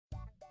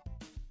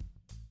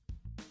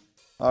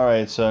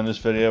Alright, so in this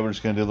video we're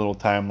just going to do a little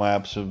time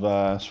lapse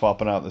of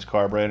swapping out this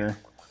carburetor.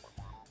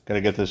 Got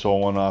to get this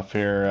old one off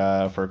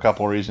here for a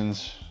couple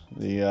reasons.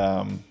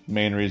 The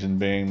main reason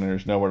being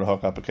there's nowhere to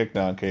hook up a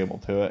kickdown cable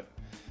to it.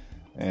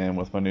 And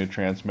with my new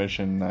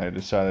transmission I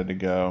decided to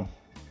go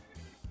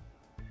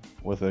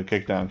with a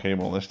kickdown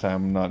cable this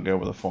time and not go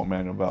with a full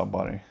manual valve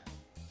body.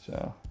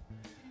 So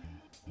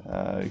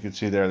you can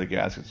see there the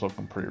gasket's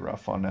looking pretty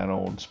rough on that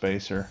old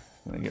spacer.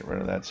 I'm going to get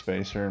rid of that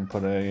spacer and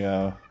put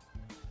a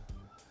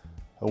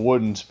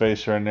wooden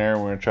spacer in there.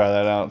 We're going to try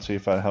that out and see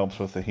if that helps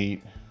with the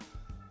heat.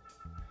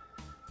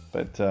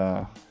 But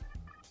I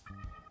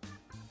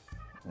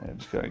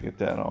just got to get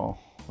that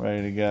all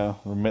ready to go.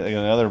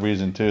 Another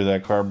reason too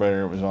that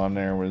carburetor was on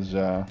there was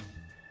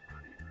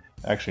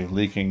actually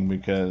leaking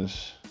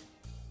because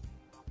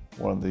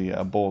one of the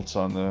bolts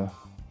on the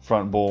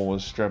front bowl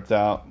was stripped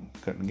out.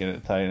 Couldn't get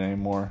it tight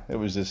anymore. It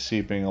was just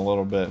seeping a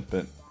little bit,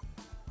 but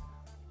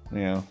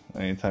you know,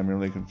 anytime you're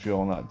leaking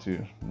fuel, not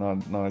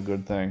a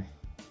good thing.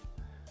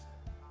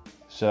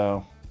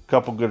 So, a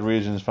couple good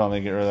reasons finally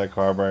to get rid of that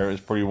carburetor. It was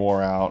pretty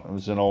wore out. It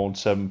was an old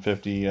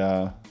 750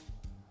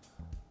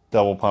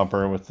 double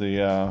pumper with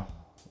the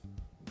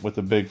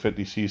big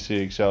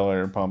 50cc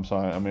accelerator pumps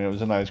on it. I mean, it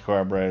was a nice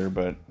carburetor,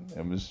 but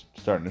it was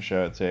starting to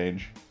show its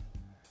age.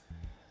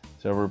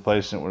 So we're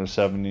replacing it with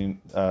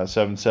a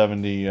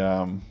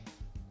 770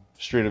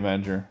 Street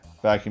Avenger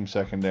vacuum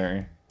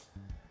secondary.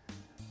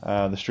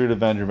 The Street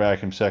Avenger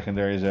vacuum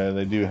secondaries,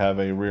 they do have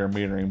a rear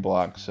metering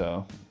block,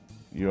 so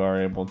you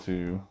are able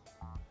to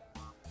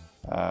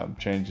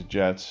change the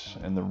jets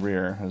in the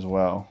rear as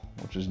well,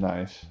 which is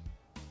nice.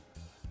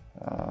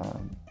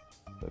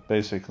 But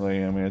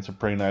basically, I mean, it's a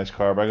pretty nice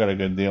carb. I got a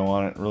good deal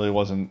on it. It really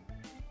wasn't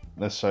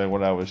necessarily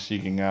what I was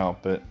seeking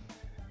out, but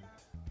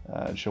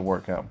it should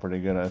work out pretty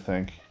good, I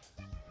think.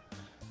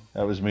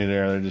 That was me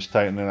there. They're just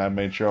tightening. I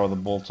made sure all the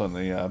bolts on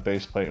the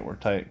base plate were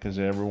tight because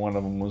every one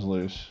of them was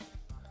loose.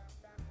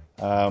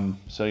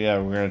 So yeah,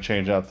 we're going to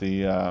change out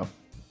the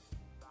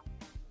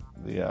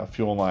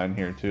fuel line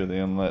here too, the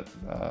inlet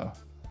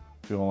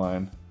fuel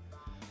line.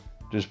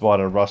 Just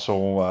bought a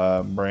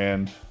Russell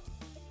brand,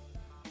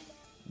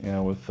 you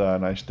know, with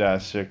nice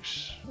Dash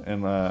 6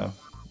 and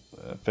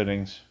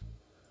fittings.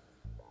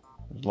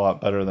 It's a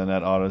lot better than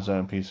that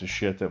AutoZone piece of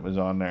shit that was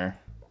on there.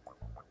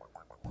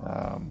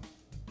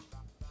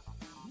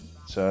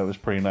 So it was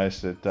pretty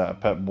nice that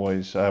Pep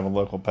Boys, I have a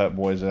local Pep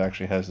Boys that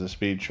actually has the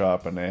speed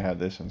shop, and they had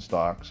this in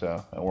stock,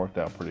 so it worked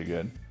out pretty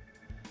good.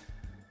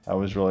 I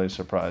was really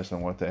surprised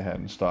on what they had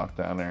in stock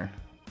down there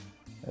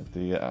at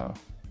the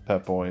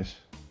Pep Boys.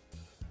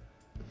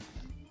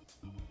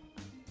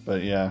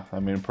 But yeah, I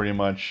mean, pretty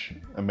much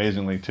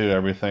amazingly too,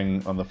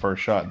 everything on the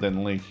first shot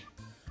didn't leak.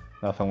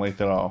 Nothing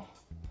leaked at all,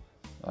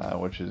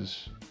 which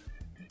is,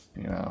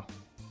 you know,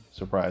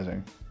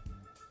 surprising.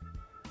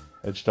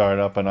 It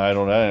started up and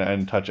idled. I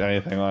didn't touch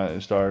anything on it.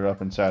 It started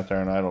up and sat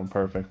there and idled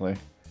perfectly.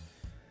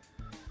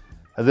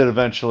 I did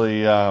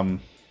eventually, after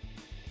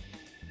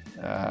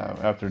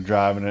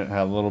driving it,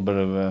 had a little bit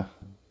of a,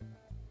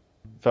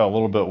 felt a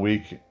little bit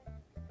weak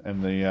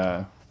in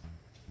the,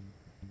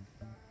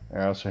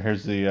 so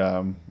here's the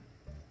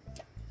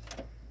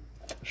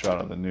shot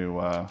of the new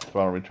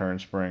throttle return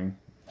spring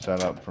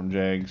setup from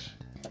Jags.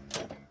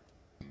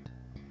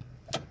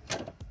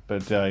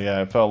 But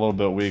yeah, it felt a little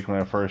bit weak when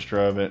I first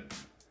drove it.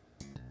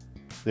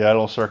 The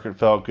idle circuit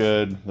felt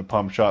good, the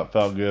pump shot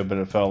felt good, but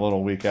it felt a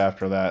little weak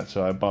after that,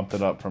 so I bumped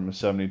it up from a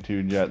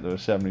 72 jet to a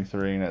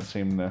 73, and that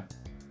seemed to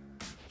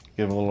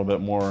give a little bit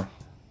more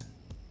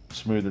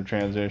smoother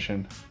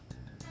transition.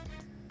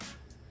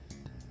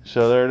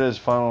 So there it is,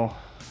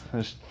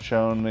 just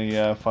showing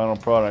the final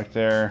product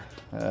there.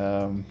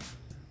 Got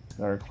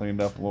her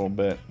cleaned up a little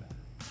bit,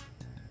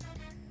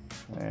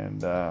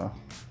 and I'm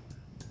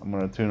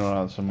going to tune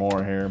on some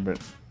more here, but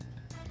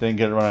didn't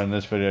get it running in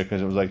this video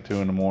because it was like 2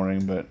 in the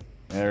morning, but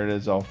there it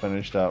is, all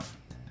finished up.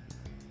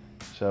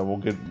 So we'll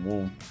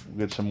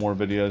get some more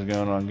videos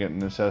going on getting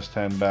this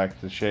S10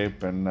 back to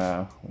shape, and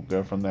we'll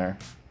go from there.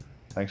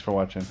 Thanks for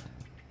watching.